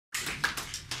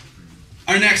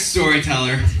Our next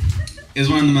storyteller is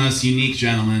one of the most unique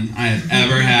gentlemen I have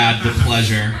ever had the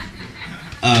pleasure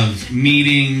of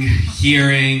meeting,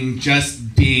 hearing,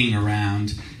 just being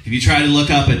around. If you try to look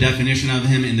up a definition of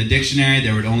him in the dictionary,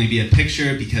 there would only be a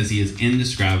picture because he is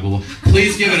indescribable.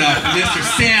 Please give it up for Mr.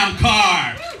 Sam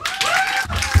Carr.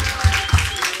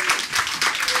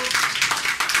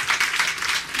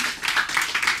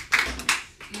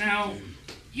 Now,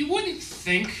 you wouldn't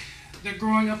think that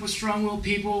growing up with strong-willed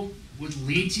people would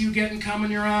lead to you getting cum in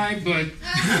your eye, but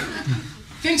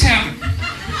things happen.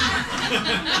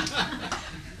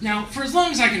 Now, for as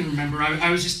long as I can remember,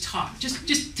 I was just taught just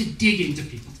to dig into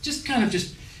people, just kind of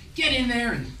just get in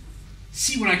there and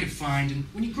see what I could find. And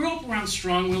when you grow up around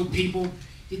strong-willed people,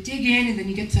 you dig in and then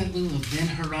you get to that little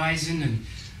event horizon, and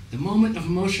the moment of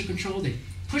emotional control, they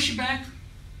push you back,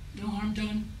 no harm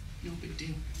done, no big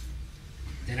deal.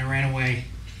 Then I ran away,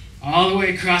 all the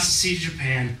way across the sea to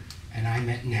Japan, and I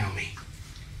met Naomi.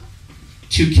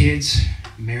 2 kids,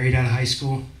 married out of high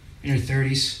school, in her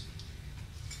 30s.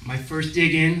 My first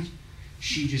dig in,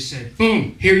 she just said,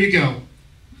 boom, here you go.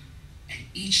 And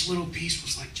each little piece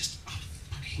was like just a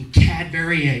fucking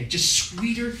Cadbury egg, just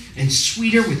sweeter and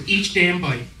sweeter with each damn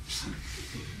bite.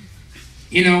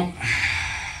 You know,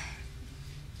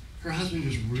 her husband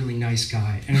was a really nice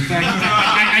guy. And in fact,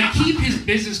 I keep his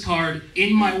business card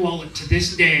in my wallet to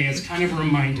this day as kind of a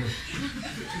reminder.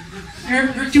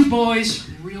 Her 2 boys,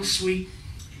 real sweet.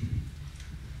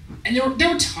 And there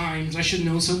were times I should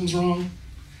know something's wrong.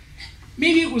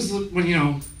 Maybe it was when, you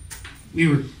know, we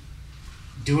were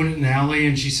doing it in the alley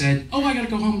and she said, oh, I gotta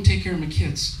go home and take care of my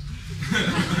kids.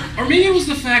 Or maybe it was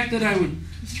the fact that I would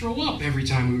throw up every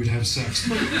time we would have sex.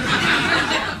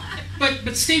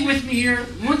 But stay with me here.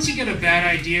 Once you get a bad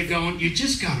idea going, you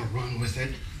just gotta run with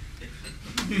it.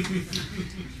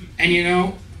 And you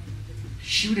know,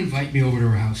 she would invite me over to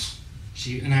her house.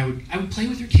 I would play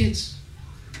with her kids.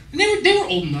 And they were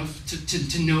old enough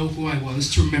to know who I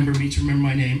was, to remember me, to remember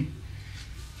my name.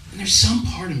 And there's some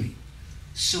part of me,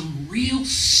 some real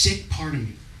sick part of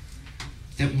me,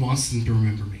 that wants them to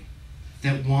remember me.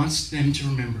 That wants them to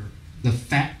remember the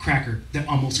fat cracker that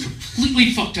almost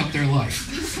completely fucked up their life.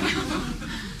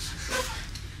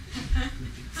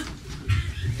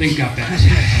 Things got bad.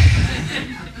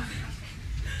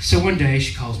 So one day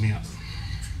she calls me up.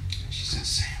 She says,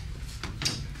 Sam,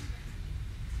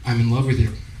 I'm in love with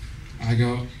you. I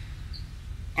go,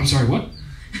 I'm sorry, what?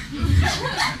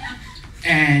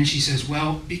 And she says,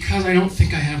 well, because I don't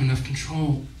think I have enough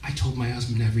control, I told my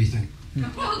husband everything.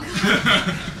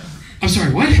 I'm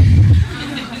sorry, what?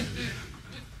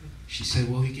 She said,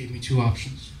 well, he gave me 2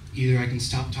 options. Either I can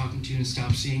stop talking to you and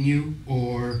stop seeing you,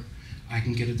 or I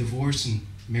can get a divorce and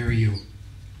marry you.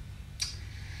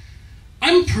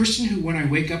 I'm a person who, when I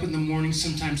wake up in the morning,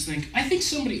 sometimes I think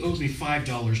somebody owes me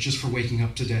 $5 just for waking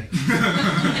up today.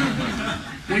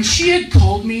 When she had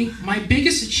called me, my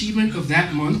biggest achievement of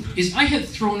that month is I had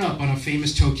thrown up on a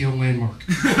famous Tokyo landmark.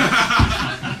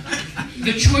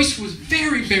 The choice was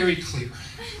very, very clear.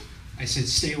 I said,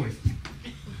 stay away from me.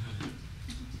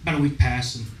 About a week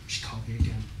passed and she called me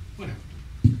again. Whatever.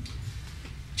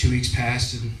 2 weeks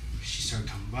passed and she started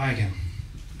coming by again.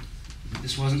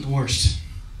 This wasn't the worst.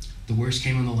 The worst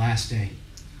came on the last day.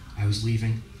 I was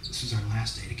leaving. This was our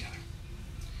last day together.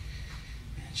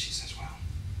 And she says, well,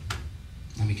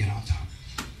 let me get on top.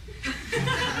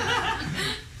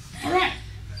 All right.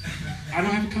 I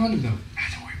don't have a condom, though.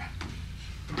 Don't worry about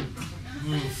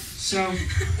it. So,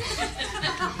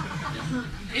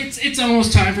 it's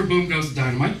almost time for Boom Goes the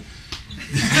Dynamite.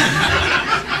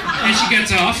 And she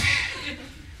gets off.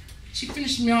 She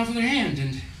finishes me off with her hand,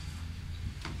 and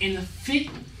in a fit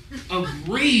of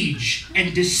rage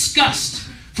and disgust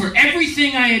for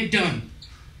everything I had done,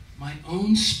 my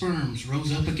own sperms rose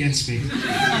up against me.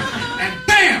 And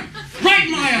bam! Right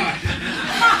in my eye!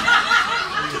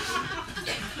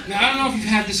 Now, I don't know if you've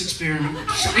had this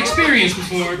experience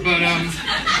before, but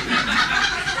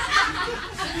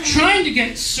trying to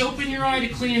get soap in your eye to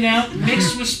clean it out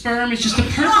mixed with sperm is just the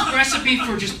perfect recipe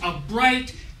for just a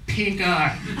bright pink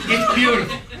eye. It's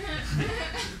beautiful.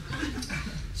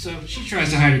 So she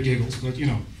tries to hide her giggles, but you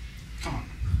know, come on.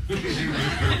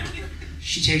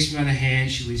 She takes me by the hand,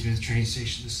 she leads me to the train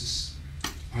station. This is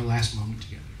our last moment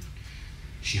together.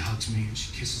 She hugs me and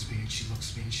she kisses me and she looks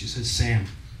at me and she says, Sam,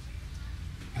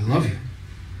 I love you.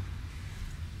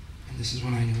 And this is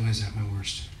when I knew I was at my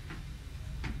worst.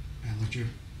 I looked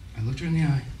her in the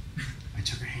eye. I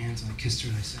took her hands and I kissed her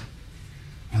and I said,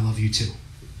 I love you too.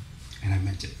 And I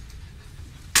meant it.